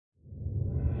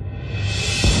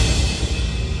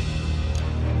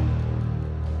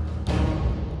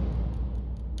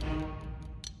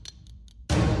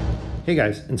Hey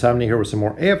guys, Insomnia here with some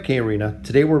more AFK Arena.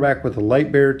 Today we're back with the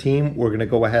Lightbearer team. We're going to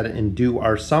go ahead and do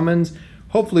our summons.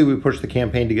 Hopefully we push the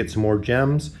campaign to get some more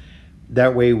gems.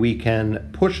 That way we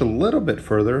can push a little bit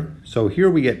further. So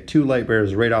here we get 2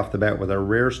 Lightbearers right off the bat with our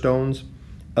rare stones.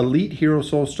 Elite Hero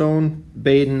Soul Stone,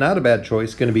 Baden, not a bad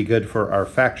choice. Going to be good for our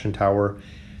faction tower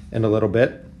in a little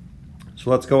bit.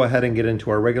 So let's go ahead and get into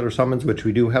our regular summons, which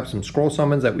we do have some scroll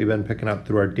summons that we've been picking up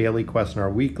through our daily quests and our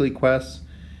weekly quests.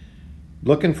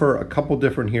 Looking for a couple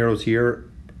different heroes here.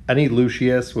 Any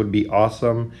Lucius would be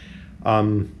awesome.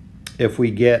 If we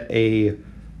get a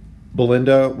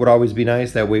Belinda, would always be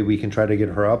nice. That way we can try to get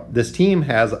her up. This team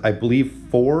has, I believe,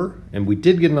 4, and we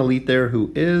did get an elite there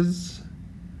who is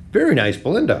very nice,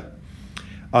 Belinda.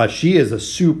 She is a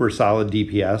super solid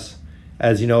DPS.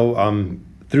 As you know,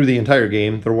 through the entire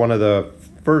game, they're one of the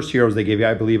first heroes they gave you,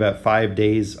 I believe, at 5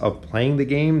 days of playing the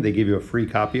game. They give you a free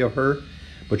copy of her.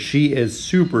 But she is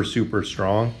super, super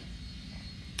strong.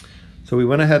 So we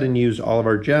went ahead and used all of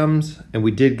our gems, and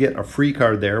we did get a free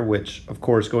card there, which, of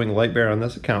course, going to Lightbearer on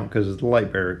this account because it's the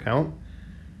Lightbearer account.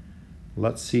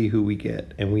 Let's see who we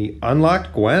get. And we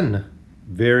unlocked Gwen.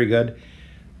 Very good.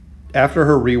 After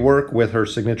her rework with her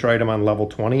signature item on level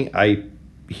 20, I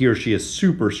hear she is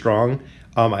super strong.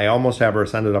 I almost have her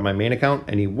ascended on my main account.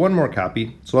 I need 1 more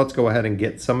copy. So let's go ahead and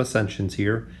get some ascensions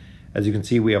here. As you can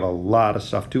see, we have a lot of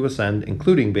stuff to ascend,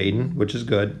 including Baden, which is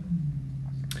good.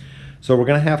 So we're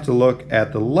going to have to look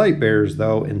at the Lightbearers,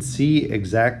 though, and see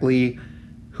exactly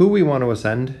who we want to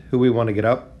ascend, who we want to get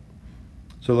up.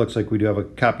 So it looks like we do have a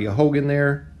copy of Hogan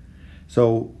there.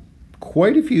 So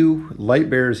quite a few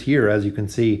Lightbearers here, as you can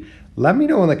see. Let me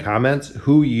know in the comments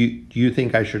who you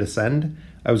think I should ascend.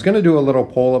 I was going to do a little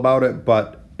poll about it,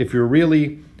 but if you're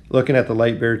really looking at the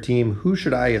Lightbearer team, who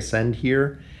should I ascend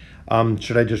here?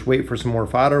 Should I just wait for some more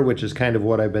fodder, which is kind of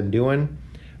what I've been doing?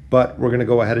 But we're going to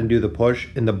go ahead and do the push.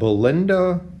 And the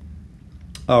Belinda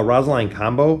Rosaline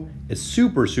combo is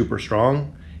super, super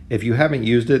strong. If you haven't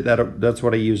used it, that's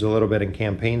what I use a little bit in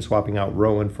campaign, swapping out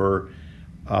Rowan for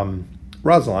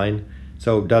Rosaline.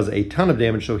 So it does a ton of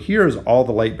damage. So here's all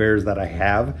the Lightbearers that I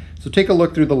have. So take a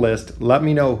look through the list. Let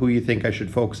me know who you think I should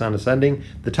focus on ascending.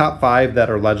 The top 5 that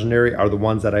are legendary are the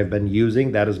ones that I've been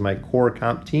using. That is my core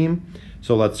comp team.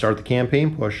 So let's start the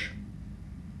campaign push.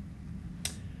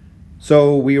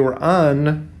 So we were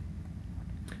on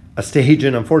a stage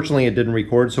and unfortunately it didn't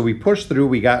record. So we pushed through,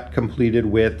 we got completed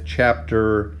with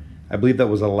chapter, I believe that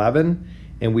was 11,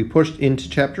 and we pushed into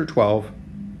chapter 12.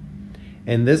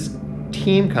 And this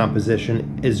team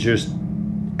composition is just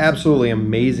absolutely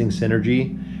amazing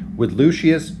synergy with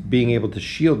Lucius being able to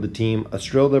shield the team,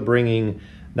 Astrilda bringing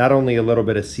not only a little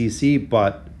bit of CC,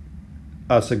 but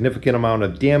a significant amount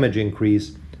of damage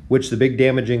increase, which the big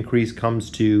damage increase comes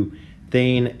to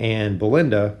Thane and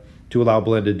Belinda to allow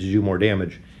Belinda to do more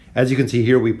damage. As you can see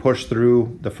here, we pushed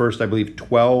through the first, I believe,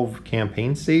 12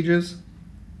 campaign stages.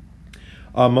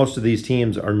 Most of these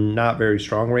teams are not very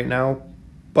strong right now,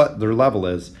 but their level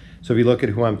is. So if you look at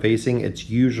who I'm facing, it's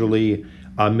usually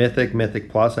Mythic, Mythic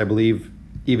Plus, I believe,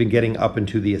 even getting up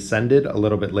into the Ascended a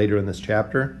little bit later in this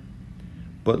chapter.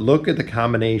 But look at the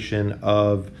combination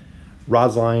of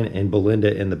Rosaline and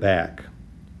Belinda in the back.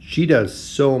 She does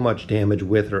so much damage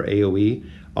with her AoE,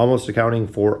 almost accounting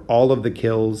for all of the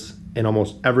kills in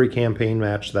almost every campaign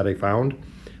match that I found.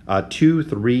 2,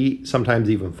 3,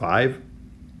 sometimes even 5.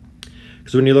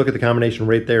 So when you look at the combination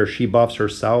right there, she buffs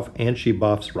herself and she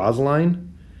buffs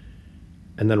Rosaline.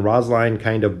 And then Rosaline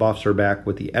kind of buffs her back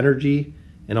with the energy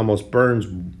and almost burns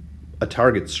a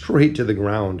target straight to the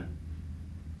ground.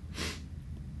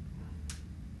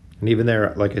 And even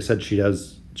there, like I said, she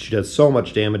does so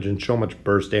much damage and so much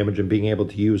burst damage, and being able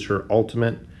to use her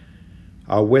ultimate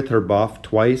with her buff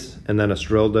twice, and then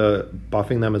Astrilda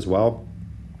buffing them as well.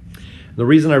 The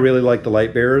reason I really like the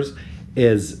Lightbearers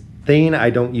is Thane I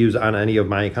don't use on any of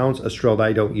my accounts. Astrilda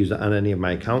I don't use on any of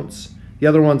my accounts. The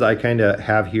other ones I kind of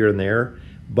have here and there,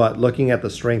 but looking at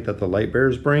the strength that the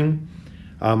Lightbearers bring,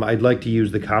 I'd like to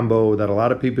use the combo that a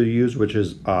lot of people use, which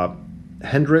is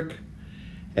Hendrik,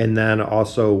 and then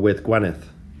also with Gwyneth.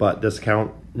 But this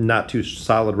account, not too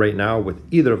solid right now with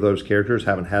either of those characters.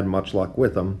 Haven't had much luck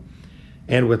with them.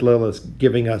 And with Lilith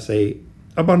giving us a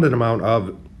abundant amount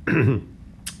of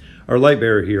our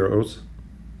Lightbearer heroes.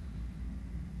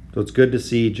 So it's good to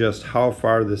see just how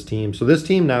far this team. So this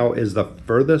team now is the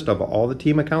furthest of all the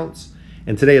team accounts.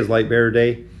 And today is Lightbearer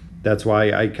Day. That's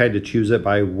why I kind of choose it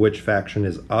by which faction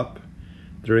is up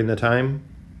during the time.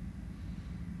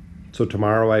 So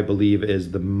tomorrow, I believe,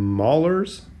 is the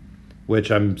Maulers, which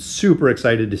I'm super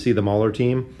excited to see the Mauler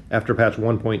team. After patch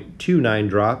 1.29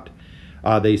 dropped,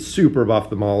 they super buffed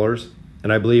the Maulers.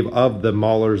 And I believe of the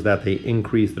Maulers that they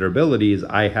increase their abilities,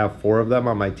 I have 4 of them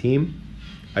on my team.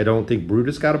 I don't think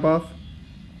Brutus got a buff,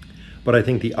 but I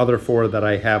think the other 4 that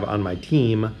I have on my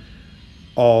team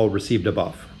all received a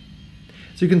buff.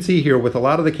 So you can see here with a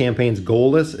lot of the campaigns,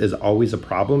 goalless is always a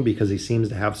problem because he seems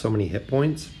to have so many hit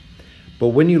points. But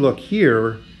when you look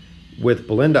here with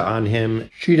Belinda on him,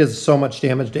 she does so much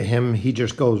damage to him, he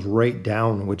just goes right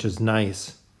down, which is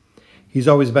nice. He's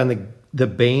always been the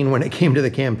bane when it came to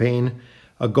the campaign.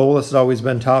 Goalless has always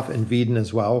been tough, and Veden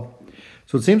as well.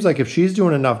 So it seems like if she's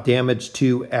doing enough damage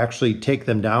to actually take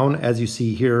them down, as you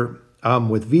see here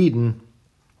with Veden,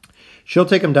 she'll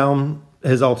take him down.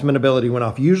 His ultimate ability went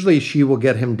off. Usually she will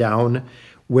get him down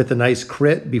with a nice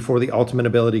crit before the ultimate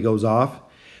ability goes off.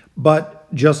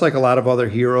 But just like a lot of other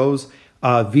heroes,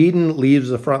 Veden leaves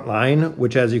the front line,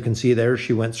 which as you can see there,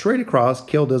 she went straight across,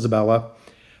 killed Isabella.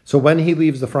 So when he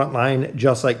leaves the front line,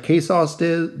 just like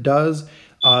Kasos does,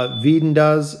 Veden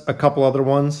does, a couple other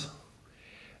ones.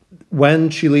 When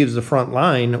she leaves the front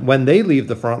line, when they leave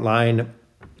the front line,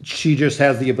 she just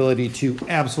has the ability to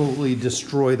absolutely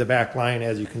destroy the back line,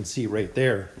 as you can see right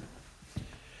there.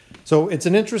 So it's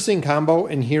an interesting combo.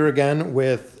 And here again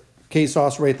with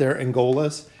Kasos right there and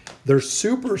goalless, they're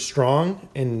super strong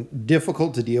and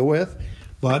difficult to deal with.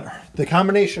 But the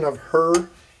combination of her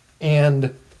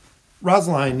and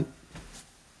Rosaline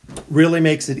really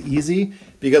makes it easy,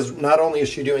 because not only is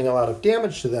she doing a lot of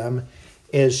damage to them,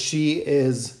 is she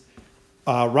is,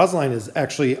 Rosaline is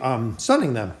actually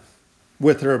stunning them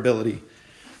with her ability.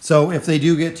 So if they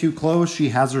do get too close, she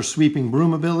has her sweeping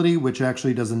broom ability, which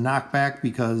actually does a knockback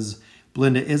because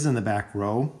Belinda is in the back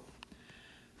row.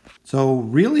 So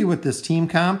really with this team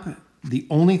comp, the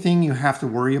only thing you have to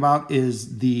worry about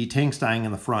is the tanks dying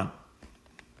in the front.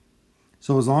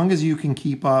 So as long as you can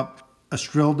keep up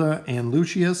Estrilda and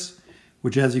Lucius,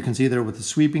 which as you can see there with the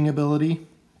sweeping ability,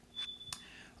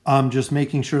 just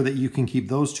making sure that you can keep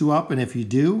those 2 up. And if you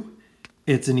do,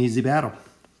 it's an easy battle.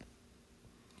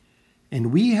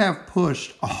 And we have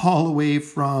pushed all the way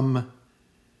from,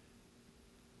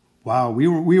 wow, we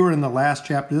were in the last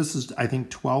chapter. This is, I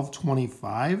think,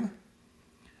 1225.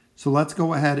 So let's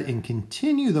go ahead and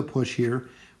continue the push here.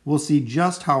 We'll see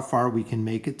just how far we can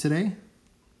make it today.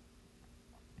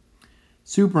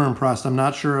 Super impressed. I'm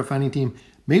not sure if any team,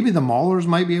 maybe the Maulers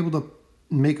might be able to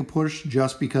make a push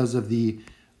just because of the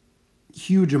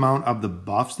huge amount of the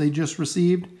buffs they just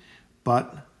received,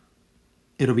 but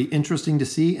it'll be interesting to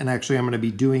see. And actually I'm going to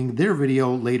be doing their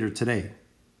video later today.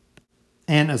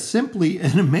 And simply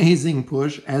an amazing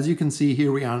push. As you can see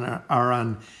here, we are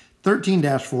on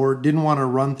 13-4. Didn't want to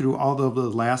run through all of the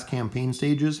last campaign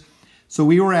stages. So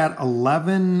we were at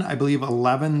 11, I believe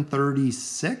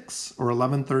 1136 or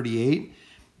 1138.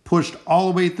 Pushed all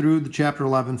the way through the chapter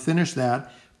 11, finished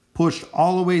that. Pushed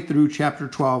all the way through chapter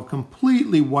 12,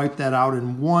 completely wiped that out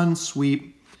in one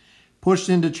sweep. Pushed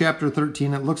into chapter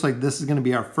 13. It looks like this is going to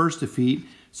be our first defeat.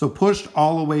 So pushed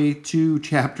all the way to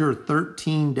chapter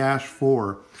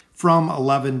 13-4 from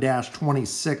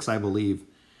 11-26, I believe.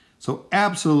 So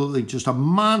absolutely just a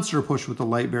monster push with the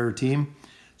Lightbearer team.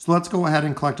 So let's go ahead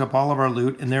and collect up all of our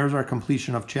loot. And there's our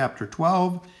completion of chapter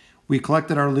 12. We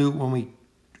collected our loot when we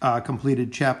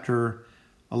completed chapter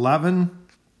 11.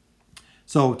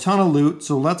 So ton of loot.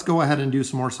 So let's go ahead and do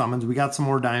some more summons. We got some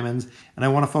more diamonds. And I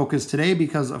want to focus today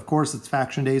because, of course, it's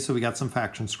faction day. So we got some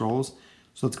faction scrolls.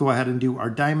 So let's go ahead and do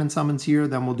our diamond summons here.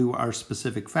 Then we'll do our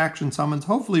specific faction summons.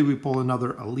 Hopefully we pull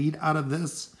another elite out of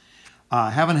this.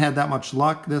 Haven't had that much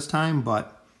luck this time,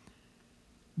 but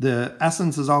the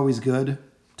essence is always good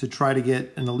to try to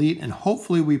get an elite. And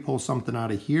hopefully we pull something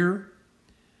out of here.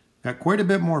 Got quite a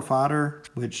bit more fodder,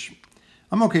 which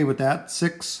I'm okay with that.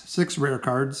 Six rare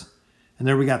cards. And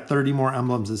there we got 30 more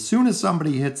emblems. As soon as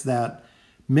somebody hits that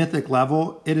mythic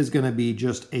level, it is going to be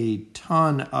just a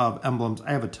ton of emblems.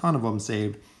 I have a ton of them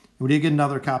saved. We did get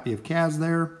another copy of Kaz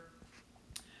there.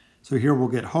 So here we'll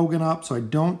get Hogan up. So I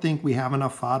don't think we have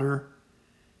enough fodder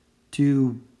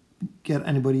to get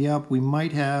anybody up. We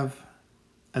might have,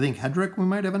 I think Hedrick, we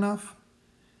might have enough.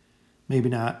 Maybe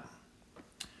not.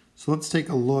 So let's take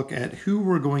a look at who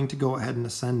we're going to go ahead and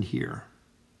ascend here.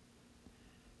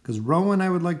 Because Rowan I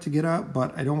would like to get up,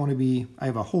 but I don't want to be, I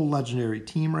have a whole legendary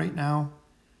team right now.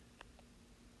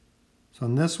 So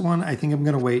on this one, I think I'm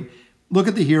going to wait. Look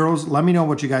at the heroes. Let me know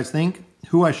what you guys think.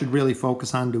 Who I should really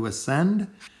focus on to ascend.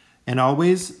 And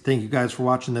always, thank you guys for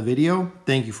watching the video.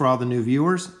 Thank you for all the new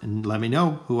viewers. And let me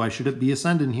know who I should be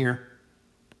ascending here.